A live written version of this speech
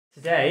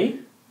Today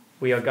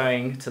we are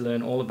going to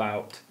learn all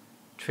about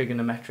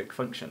trigonometric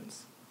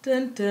functions.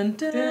 Dun, dun,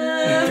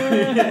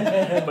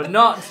 dun. But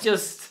not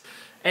just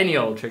any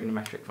old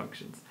trigonometric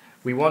functions.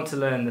 We want to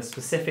learn the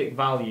specific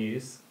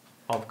values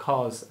of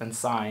cos and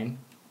sine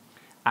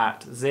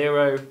at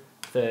 0,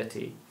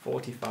 30,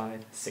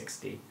 45,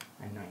 60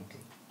 and 90.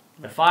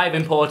 The 5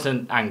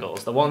 important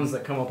angles, the ones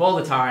that come up all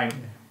the time,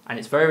 and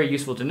it's very, very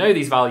useful to know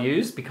these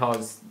values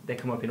because they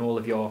come up in all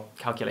of your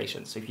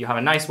calculations. So if you have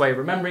a nice way of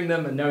remembering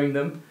them and knowing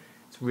them,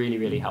 it's really,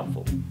 really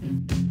helpful.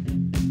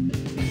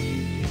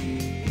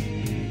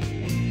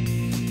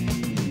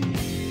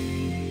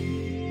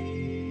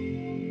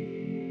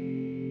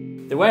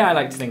 The way I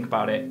like to think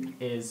about it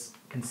is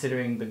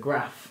considering the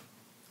graph,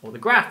 or the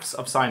graphs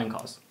of sine and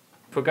cos.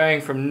 If we're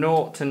going from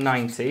 0 to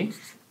 90,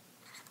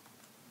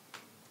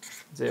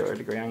 0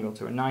 degree angle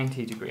to a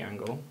 90 degree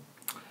angle,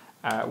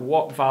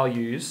 what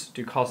values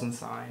do cos and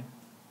sine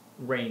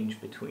range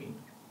between?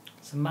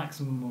 It's a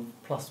maximum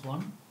of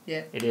 +1.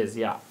 Yeah. It is,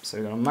 yeah. So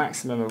we've got a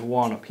maximum of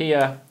 1 up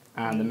here,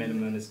 and the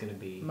minimum is going to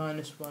be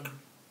 -1.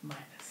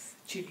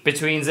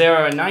 between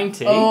 0 and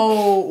 90.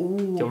 Oh,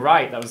 ooh. You're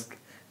right, that was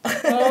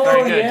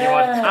very good. Yeah. You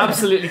are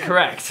absolutely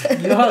correct.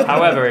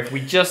 However, if we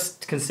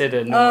just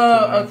consider 0 to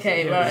 90,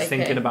 okay, we're right, just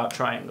thinking okay. about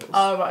triangles.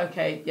 Oh, right,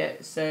 okay, yeah,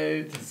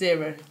 so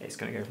 0. It's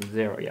going to go from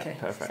 0, yeah, Okay.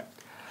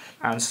 perfect.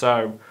 And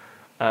so,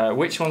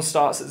 which one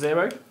starts at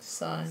 0?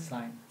 Sine.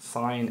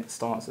 Sine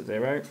starts at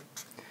 0.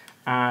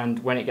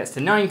 And when it gets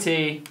to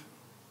 90,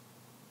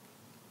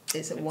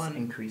 It's at 1.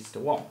 increased to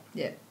 1.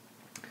 Yeah.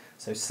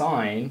 So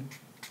sine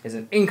is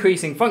an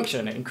increasing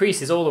function. It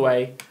increases all the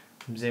way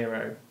from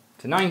 0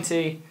 to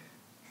 90.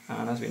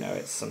 And as we know,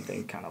 it's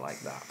something kind of like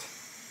that.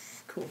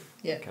 Cool.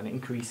 Yeah. Like an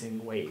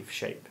increasing wave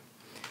shape.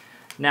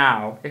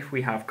 Now, if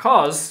we have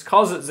cos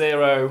at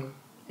 0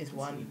 Is is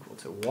 1. equal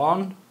to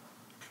 1.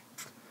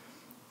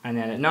 And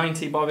then at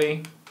 90,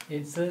 Bobby?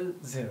 It's a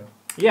 0.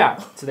 Yeah,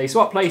 so they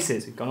swap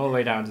places. We've gone all the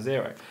way down to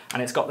 0.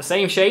 And it's got the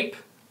same shape,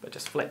 but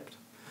just flipped.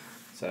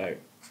 So,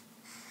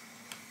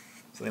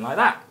 something like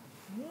that.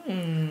 We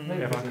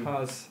have our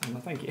cos,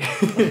 and thank you.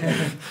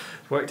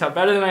 Worked out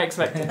better than I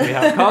expected. We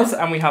have cos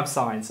and we have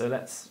sine. So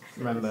let's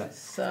remember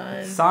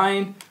Sine.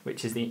 sine,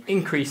 which is the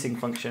increasing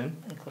function,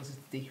 And cos is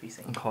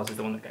decreasing. and cos is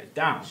the one that goes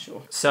down.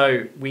 Sure.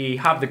 So we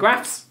have the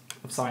graphs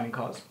of sine and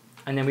cos,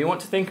 and then we want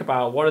to think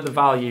about what are the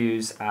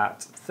values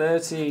at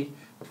 30,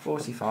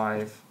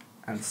 45,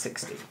 and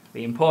 60.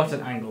 The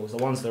important angles,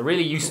 the ones that are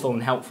really useful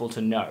and helpful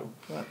to know.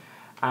 Right.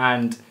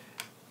 And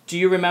do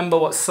you remember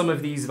what some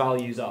of these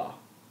values are?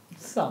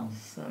 Some.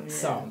 Yeah.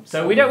 Some.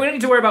 So we don't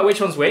need to worry about which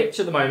one's which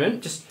at the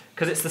moment, just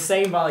because it's the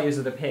same values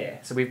that appear.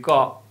 So we've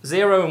got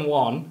 0 and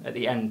 1 at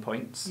the end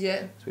points.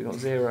 Yeah. So we've got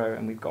 0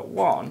 and we've got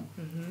 1.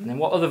 Mm-hmm. And then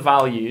what other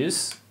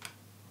values,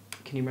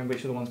 can you remember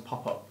which other ones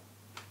pop up?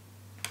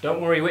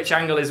 Don't worry which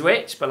angle is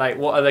which, but like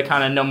what are the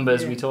kind of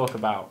numbers we talk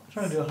about? I'm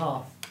trying to do a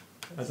half.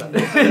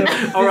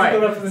 Alright,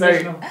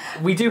 so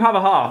we do have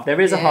a half.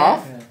 There is a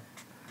half. Yeah.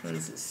 What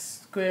is it?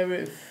 Square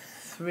root of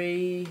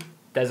 3.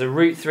 There's a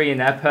root 3 in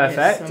there,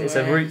 perfect. It's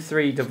a somewhere. root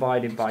 3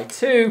 divided by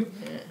 2.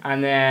 Yeah.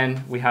 And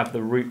then we have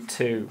the root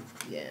 2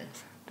 Yeah.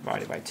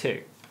 divided by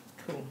 2.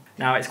 Cool.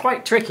 Now it's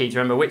quite tricky to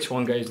remember which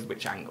one goes with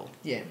which angle.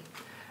 Yeah.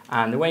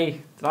 And the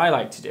way that I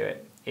like to do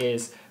it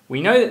is,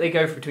 we know that they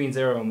go between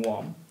 0 and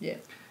 1. Yeah.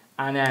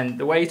 And then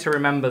the way to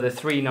remember the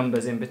 3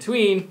 numbers in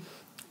between,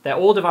 they're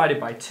all divided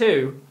by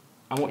 2.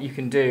 And what you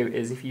can do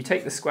is, if you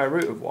take the square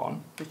root of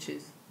 1, Which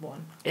is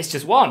 1. it's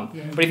just 1.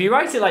 Yeah. But if you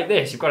write it like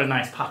this, you've got a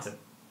nice pattern.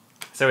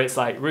 So it's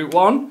like root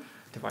 1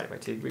 divided by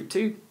 2, root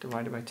 2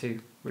 divided by 2,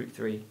 root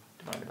 3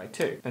 divided by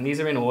 2. And these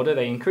are in order,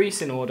 they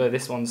increase in order.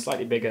 This one's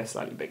slightly bigger,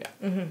 slightly bigger.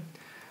 Mm-hmm.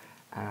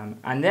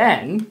 And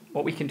then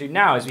what we can do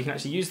now is we can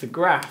actually use the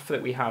graph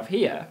that we have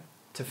here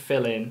to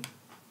fill in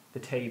the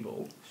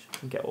table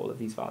and get all of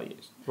these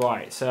values.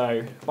 Right,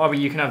 so Bobby,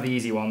 you can have the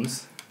easy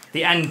ones.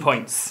 The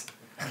endpoints.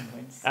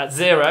 At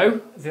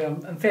 0. So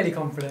I'm fairly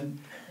confident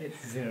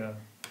it's 0.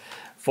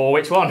 For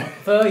which one?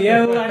 For you,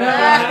 I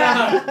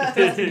know.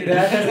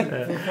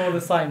 For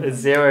the sine. It's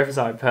 0 for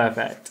sine,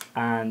 perfect.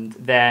 And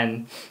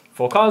then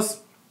for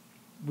cos,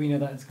 We know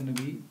that it's going to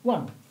be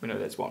 1. we know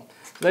there's 1.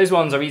 So those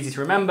ones are easy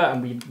to remember,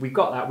 and we've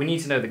got that. We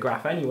need to know the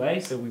graph anyway,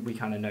 so we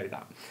kind of know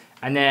that.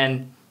 And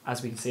then,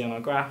 as we can see on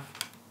our graph,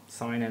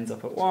 sine ends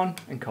up at 1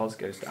 and cos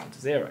goes down to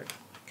 0.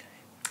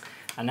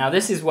 And now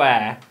this is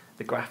where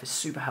the graph is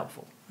super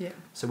helpful. Yeah.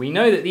 So we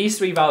know that these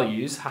 3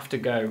 values have to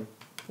go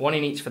 1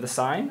 in each for the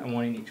sine and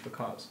 1 in each for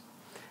cos.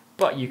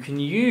 But you can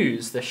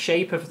use the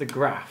shape of the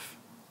graph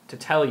to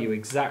tell you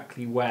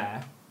exactly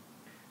where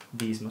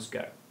these must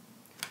go.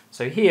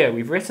 So here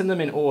we've written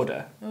them in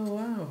order Oh,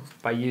 wow.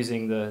 by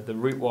using the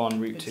root 1,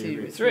 root 2,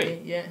 root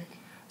 3. Yeah.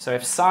 So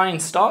if sine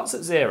starts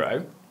at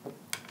 0,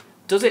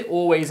 does it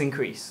always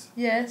increase?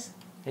 Yes.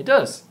 It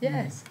does.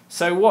 Yes.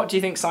 So what do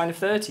you think sine of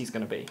 30 is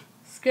going to be?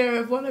 Square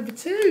root of 1 over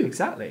 2.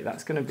 Exactly,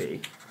 that's going to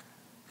be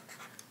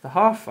the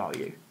half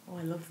value. Oh,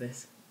 I love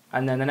this.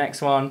 And then the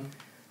next one,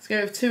 Square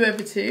root of 2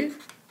 over 2.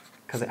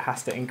 because it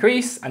has to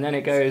increase, and then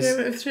it goes...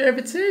 Square root of 3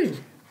 over 2.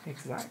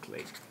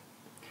 Exactly.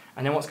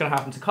 And then what's going to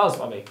happen to cos,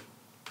 Bobby?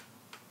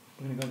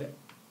 We're going to go the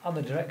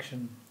other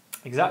direction.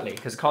 Exactly,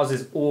 because cos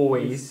is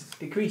always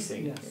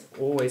decreasing. Yes. It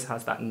always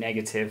has that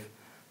negative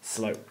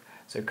slope.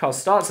 So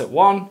cos starts at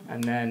 1,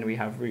 and then we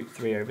have root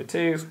 3 over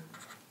 2,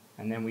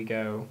 and then we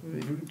go...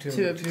 Root 2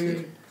 2 over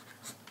 2.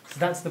 So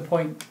that's the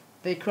point.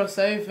 They cross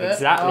over.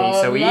 Exactly,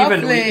 Oh, so we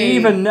lovely.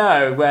 even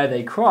know where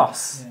they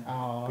cross, Yeah.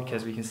 Oh,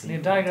 because we can see The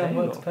the diagram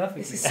table. works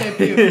perfectly. this is so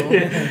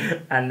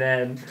beautiful. And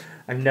then,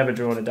 I've never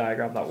drawn a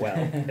diagram that well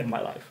in my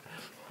life.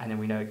 And then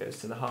we know it goes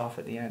to the half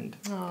at the end.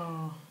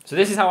 Oh. So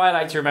this is how I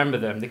like to remember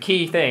them. The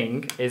key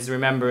thing is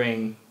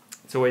remembering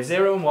it's always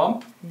 0 and 1,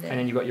 Yeah. and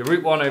then you've got your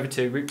root 1 over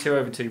 2, root 2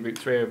 over 2, root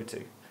 3 over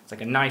 2. It's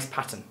like a nice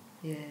pattern.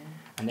 Yeah.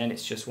 And then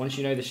it's just, once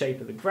you know the shape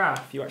of the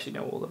graph, you actually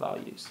know all the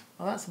values.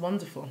 Oh, that's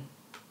wonderful.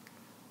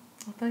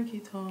 Oh, thank you,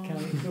 Tom.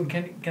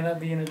 Can that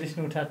be an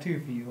additional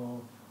tattoo for you?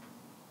 Or?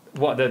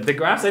 What, the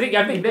graphs? I think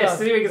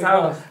this is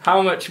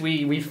how much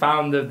we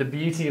found the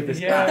beauty of this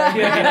graph.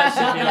 That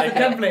should be like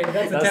That's the template.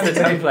 that's the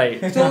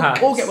template. So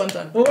perhaps. all get one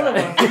done. All of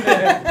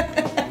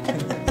us.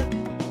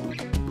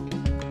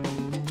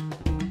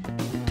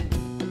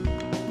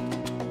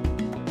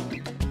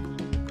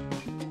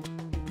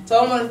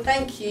 So I want to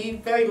thank you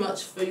very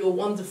much for your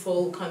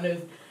wonderful kind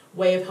of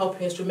way of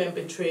helping us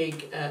remember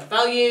trig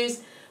values.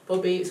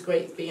 Bobby, it's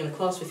great being in a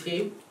class with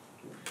you.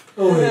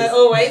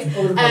 Always.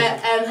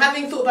 And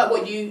having thought about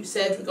what you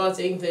said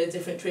regarding the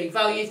different trig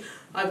values,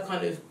 I've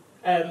kind of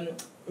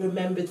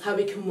remembered how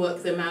we can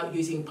work them out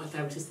using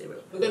Pythagoras Theorem.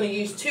 We're going to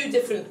use two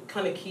different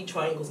kind of key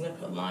triangles. I'm going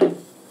to put a line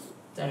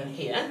down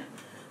here.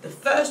 The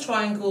first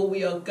triangle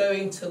we are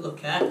going to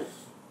look at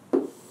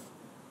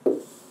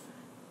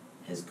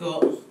has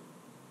got,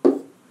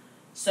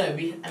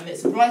 and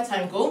it's a right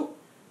angle,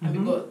 and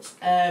we've got,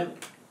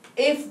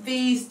 if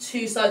these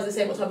two sides are the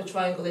same, what type of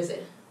triangle is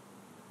it?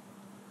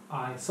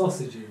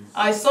 Sausages.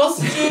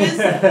 Isosceles.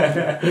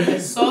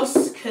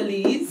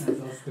 Isosceles.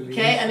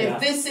 Okay, and if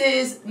this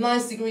is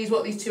 90 degrees,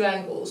 what are these two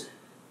angles?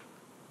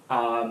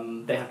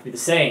 They have to be the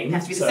same.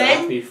 Have to be the so same? They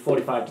have to be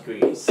 45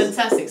 degrees.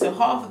 Fantastic. So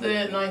half of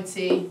the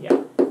 90.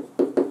 Yeah.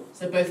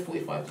 So both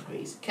 45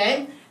 degrees.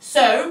 Okay.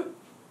 So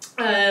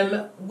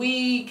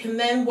we can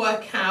then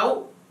work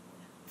out,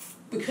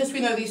 because we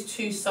know these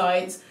two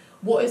sides,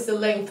 what is the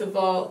length of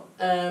our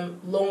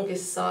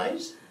longest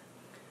side?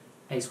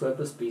 A squared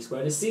plus b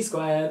squared is c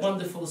squared.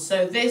 Wonderful.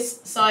 So this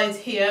side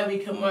here we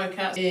can work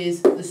out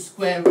is the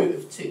square root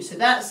of 2. So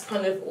that's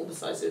kind of all the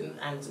sides and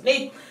angles we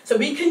need. So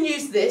we can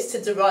use this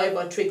to derive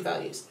our trig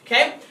values.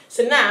 Okay.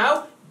 So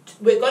now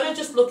we're going to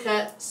just look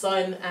at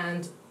sine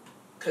and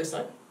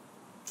cosine.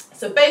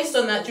 So based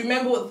on that, do you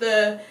remember what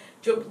the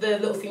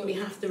little thing we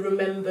have to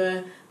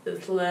remember? The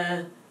little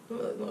not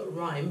a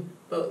rhyme,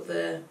 but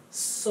the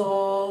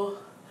Sokotoa.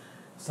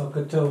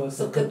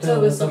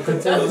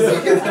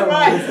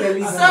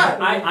 Right. So,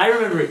 I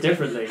remember it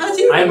differently. How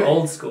do you remember I'm it?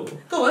 old school.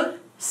 Go on.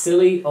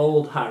 Silly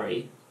old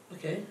Harry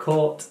Okay.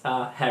 caught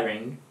a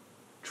herring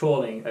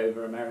trawling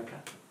over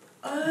America.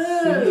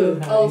 Oh,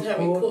 old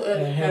Harry caught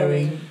a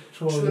herring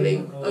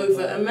trolling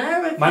over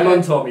America. My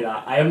mum taught me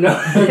that. I am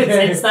not.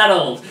 It's that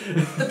old.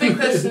 The big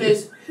question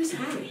is, who's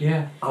Harry?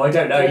 Yeah. Oh, I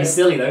don't know. He's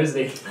silly though, isn't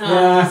he?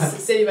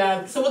 Silly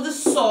man. So what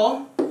does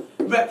saw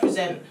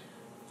represent?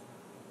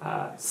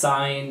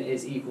 Sine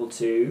is equal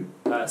to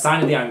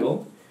sine of the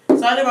angle.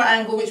 Sine of our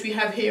angle, which we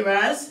have here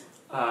as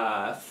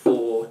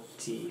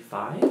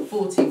 45.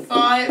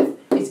 45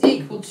 is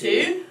equal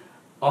to,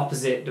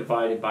 Opposite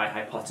divided by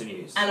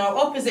hypotenuse. and our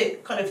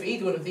opposite kind of for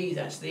either one of these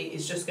actually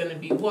is just going to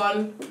be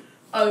 1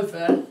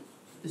 over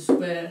the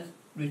square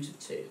root of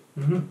 2.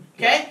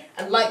 Okay,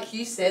 and like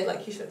you showed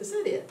this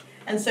earlier.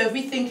 And so if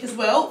we think as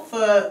well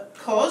for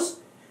cos,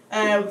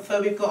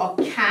 we've got our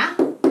ca.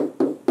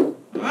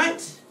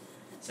 Right.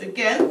 So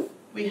again,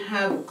 we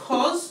have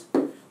cos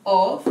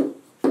of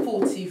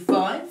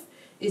 45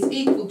 is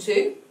equal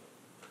to...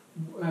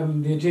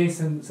 the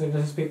adjacent, so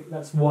let's pick,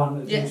 that's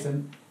 1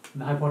 adjacent,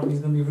 and the hypotenuse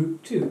is going to be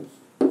root 2.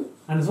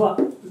 And it's what?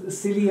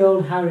 Silly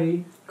old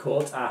Harry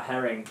Caught a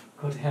herring.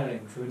 caught a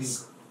herring. So we need...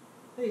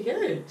 There you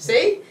go.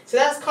 See? So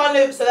that's kind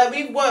of, so that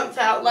we've worked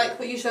out, like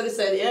what you showed us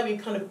earlier, we've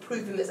kind of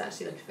proven this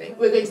actually like a thing.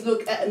 We're going to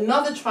look at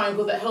another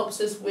triangle that helps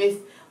us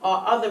with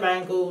our other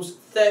angles,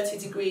 30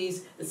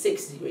 degrees and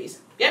 60 degrees.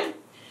 Yeah?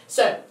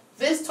 So,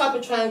 this type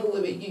of triangle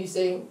that we're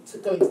using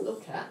going to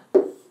look at.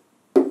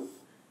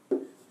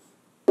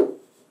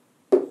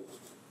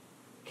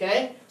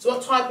 Okay, so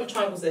what type of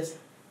triangle is this?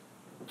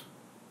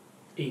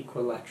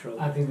 Equilateral.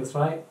 I think that's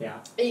right. Yeah.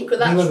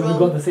 Equilateral. We've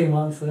got the same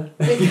answer.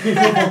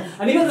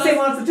 And you got the same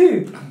answer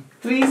too.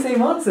 3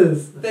 same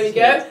answers. There we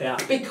go. Yeah.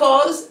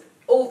 Because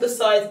all the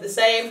sides are the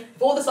same.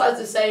 If all the sides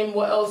are the same,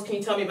 what else can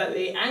you tell me about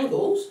the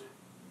angles?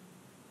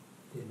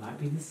 They might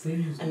be the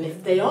same. And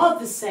if they are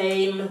the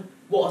same,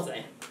 what are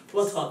they?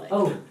 What are they?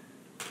 Oh,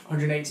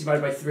 180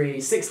 divided by 3,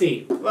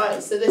 60.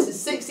 Right, so this is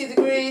 60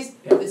 degrees,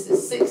 Yeah. this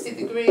is 60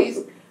 degrees,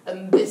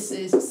 and this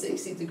is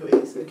 60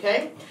 degrees,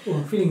 okay? Oh,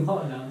 I'm feeling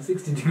hot now,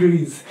 60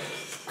 degrees.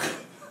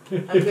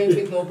 I'm going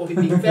to ignore Bobby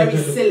being very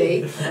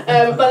silly, but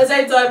at the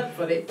same time,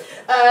 funny.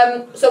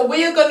 So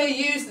we are going to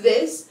use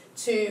this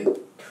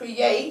to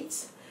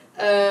create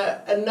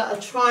a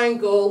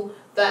triangle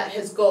that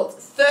has got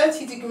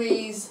 30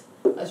 degrees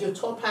as your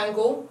top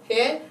angle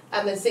here,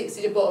 and then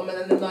 60 your bottom, and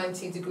then the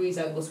 90 degrees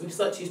angle. So we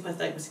start to use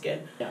Pythagoras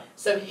again. Yeah.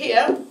 So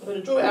here, I'm going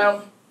to draw it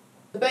out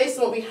based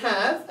on what we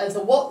have, and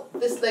so what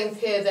this length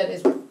here then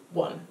is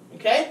 1.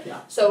 Okay? Yeah.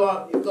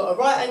 So we've got a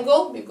right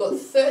angle, we've got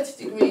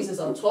 30 degrees as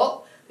our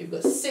top, we've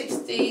got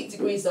 60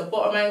 degrees as our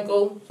bottom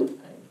angle,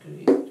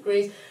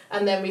 degrees,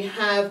 and then we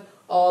have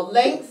our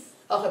length,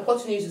 our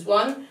hypotenuse is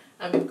 1,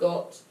 and we've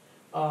got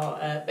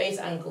our base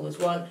angle is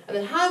 1. And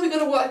then how are we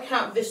going to work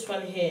out this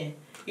one here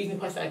using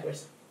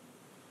Pythagoras?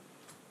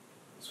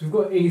 So we've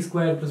got a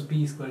squared plus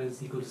b squared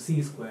is equal to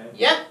c squared.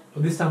 Yep.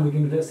 But this time we're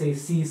going to, let's say,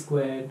 c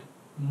squared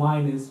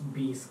minus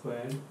b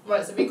squared.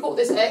 Right, so if we call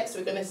this x,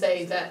 we're going to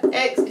say that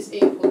x is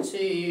equal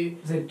to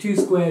So 2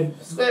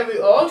 squared, square root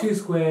of 2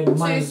 squared 2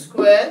 minus,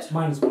 squared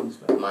minus 1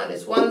 squared.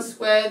 minus 1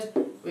 squared,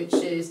 which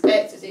is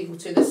x is equal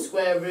to the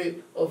square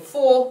root of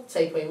 4,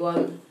 take away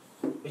 1,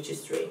 which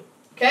is 3.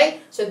 Okay,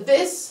 so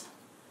this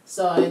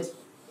side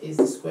is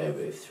the square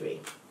root of 3.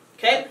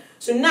 Okay,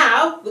 so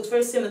now, looks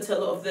very similar to a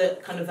lot of the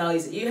kind of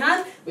values that you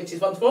had, which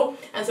is wonderful.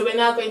 And so we're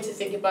now going to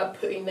think about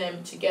putting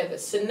them together.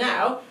 So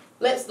now,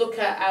 let's look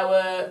at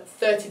our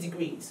 30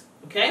 degrees.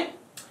 Okay,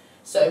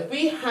 so if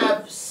we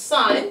have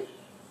sine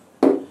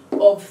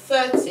of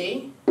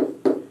 30,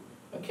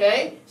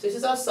 okay, so this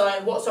is our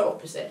sine, what's our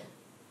opposite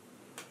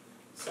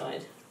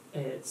side?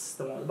 It's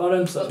the one at the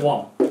bottom, so it's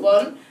 1.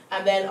 1,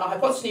 and then our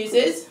hypotenuse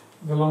is,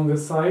 The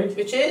longest side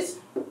which is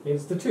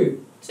is the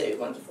 2. 2,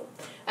 wonderful.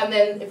 And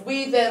then if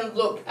we then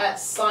look at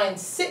sine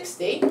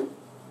 60,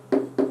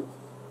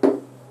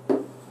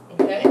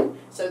 okay,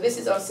 so this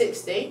is our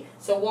 60,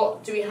 so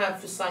what do we have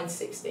for sine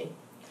 60?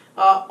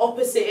 Our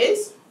opposite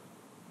is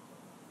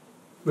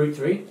Root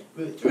 3.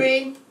 root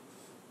 3,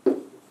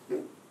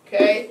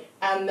 okay,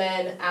 and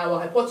then our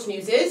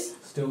hypotenuse is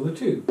Still the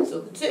 2.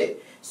 still the 2.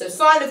 So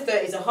sine of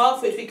 30 is a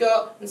half, which we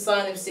got, and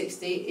sine of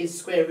 60 is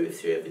square root of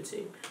 3 over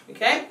 2.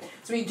 Okay?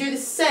 So we do the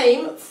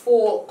same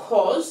for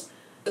cos.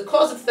 The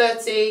cos of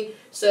 30,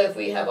 so if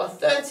we have our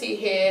 30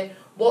 here,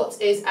 what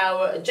is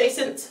our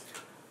adjacent?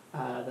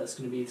 That's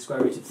going to be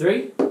square root of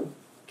 3.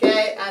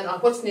 Okay, and our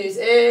hypotenuse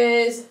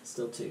is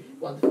Still 2.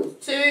 wonderful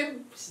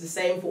 2, which is the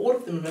same for all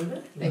of them,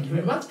 remember? Thank you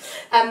very much.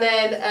 And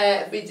then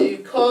if we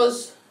do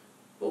cos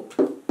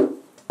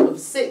of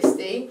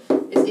 60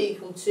 is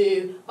equal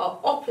to our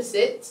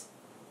opposite,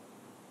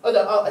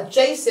 our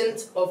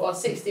adjacent of our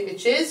 60,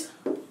 which is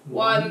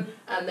 1,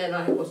 and then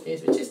our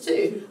hypotenuse, which is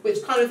 2,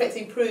 which kind of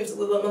effectively proves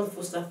all the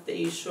wonderful stuff that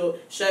you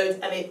showed,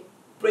 and it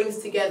brings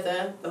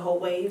together the whole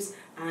waves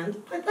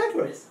and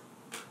Pythagoras.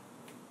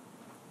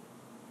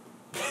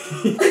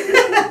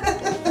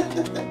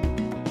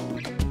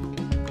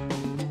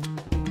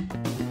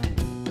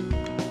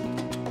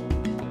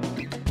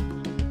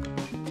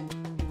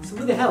 So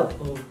with the help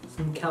of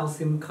some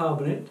calcium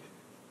carbonate,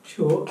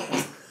 chalk,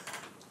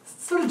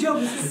 sort of job,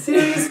 this is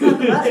serious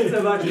mathematics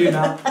I'm about to do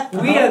now.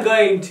 We are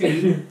going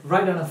to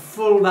write down a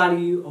full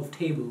value of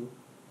table,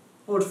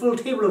 or a full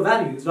table of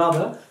values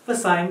rather, for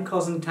sine,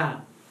 cos and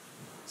tan.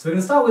 So we're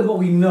going to start with what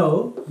we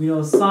know. We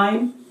know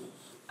sine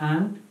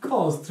and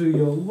cos through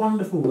your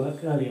wonderful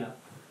work earlier.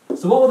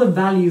 So what were the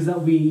values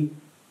that we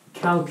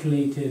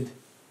calculated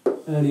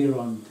earlier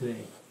on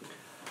today?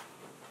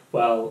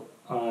 Well,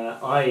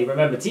 I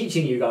remember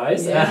teaching you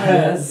guys.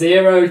 Yeah.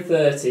 0,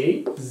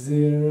 30,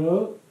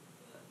 0,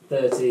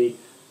 30,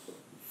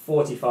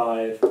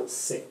 45,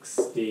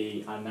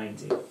 60 and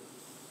 90.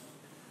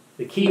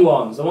 The key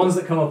ones, the ones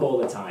that come up all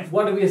the time.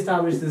 what did we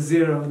establish the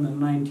 0 and the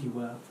 90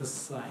 were for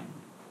sine?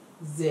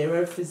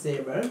 0 for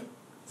 0.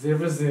 0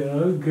 for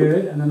 0,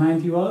 good. And the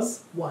 90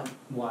 was? 1.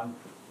 1.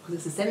 Because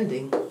it's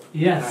ascending.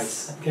 Yes.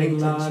 Nice. Getting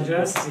larger,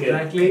 This is good.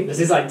 exactly. This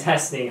is like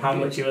testing how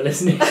much you were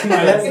listening.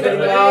 Yes, getting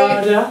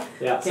larger.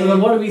 Yeah. So then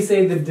what do we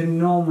say the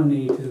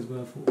denominators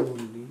were for all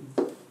of these?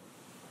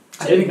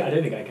 I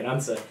don't think I can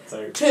answer.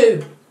 So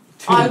 2.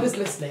 2. I was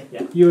listening.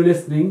 You were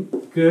listening,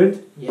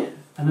 good. Yeah.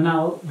 And then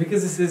now,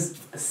 because this is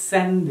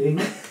ascending,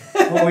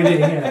 what are we doing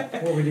here?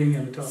 What are we doing here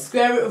on the top?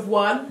 Square root of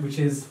 1. Which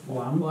is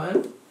 1.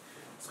 1.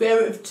 Square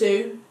root of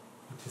 2.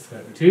 Which is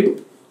square root of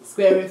 2.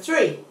 Square root of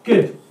 3.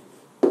 Good.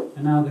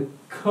 And now the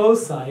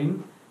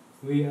cosine,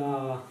 we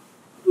are...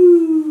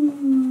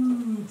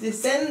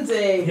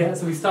 Descending. Yeah,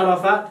 so we start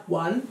off at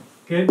 1.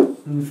 good,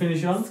 and we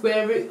finish on.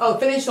 Square root. Oh,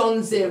 finish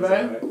on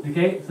 0.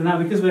 Okay, so now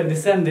because we're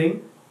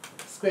descending,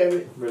 Square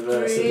root.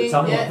 reverse at 3. the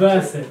top. Yeah.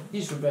 reverse it.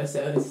 You should reverse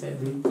it. I only said.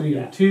 3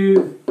 and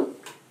 2,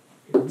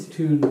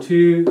 2 and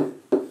 2.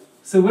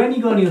 So when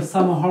you go on your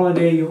summer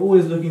holiday, you're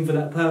always looking for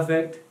that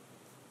perfect.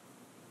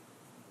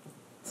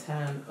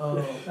 10.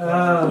 Oh.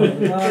 Oh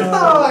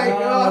my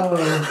God.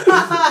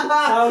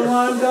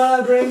 Someone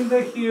gotta bring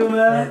the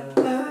humour.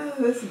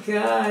 This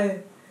guy.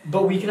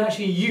 But we can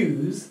actually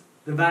use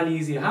the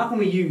values here. How can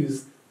we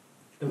use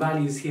the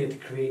values here to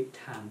create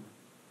tan?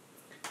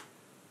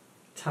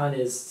 Tan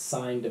is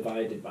sine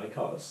divided by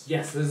cos.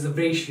 Yes, there's a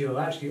ratio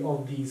actually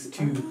of these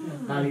two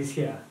values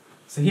here.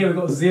 So here we've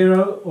got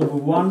 0 over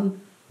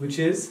 1, which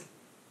is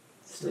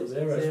Still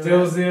 0.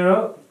 Still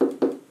 0.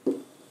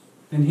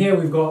 Then here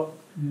we've got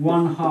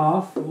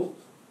 1/2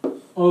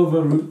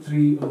 over root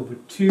 3 over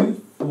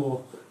 2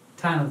 for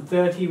tan of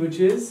 30, which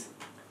is?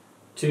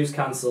 2's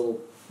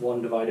cancel,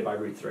 1 divided by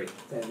root 3.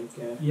 There we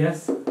go.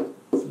 Yes.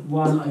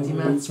 1 Tidy over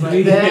maths root right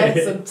 3.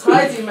 there. Some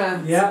tidy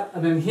maths. Yeah,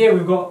 and then here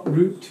we've got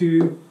root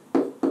 2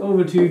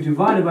 over 2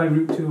 divided by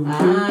root 2 over 2.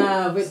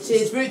 Ah, which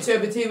is root 2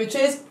 over 2, which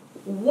is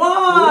 1!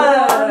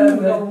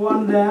 We've got 1!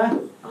 1 there.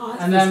 Oh,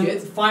 And that's then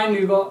good. finally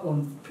we've got,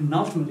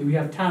 penultimately, we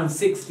have tan of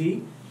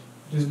 60,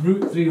 which is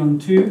root 3 on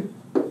 2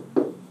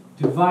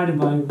 divided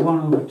by 1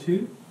 over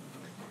 2.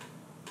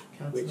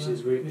 Which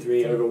is root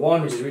 3 over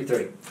 1, which is root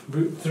 3.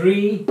 Root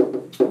 3.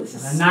 This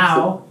is And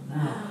now,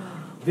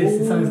 this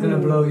is something's going to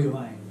blow your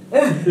mind.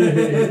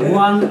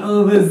 1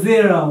 over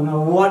 0. Now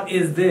what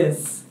is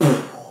this?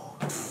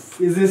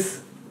 Is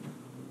this...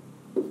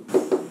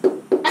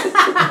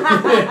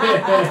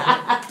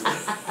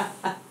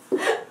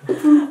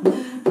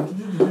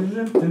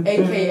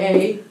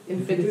 AKA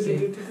infinity.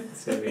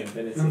 It's going to be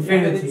infinity.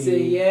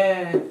 Infinity.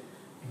 Yeah.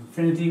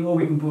 Infinity, or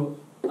we can put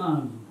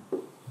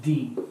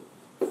D.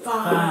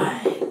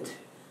 Find.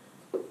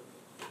 We'll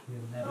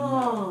never know.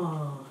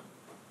 Oh.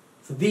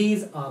 So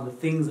these are the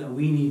things that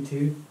we need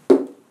to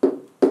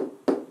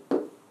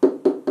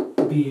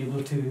be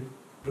able to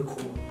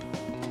record.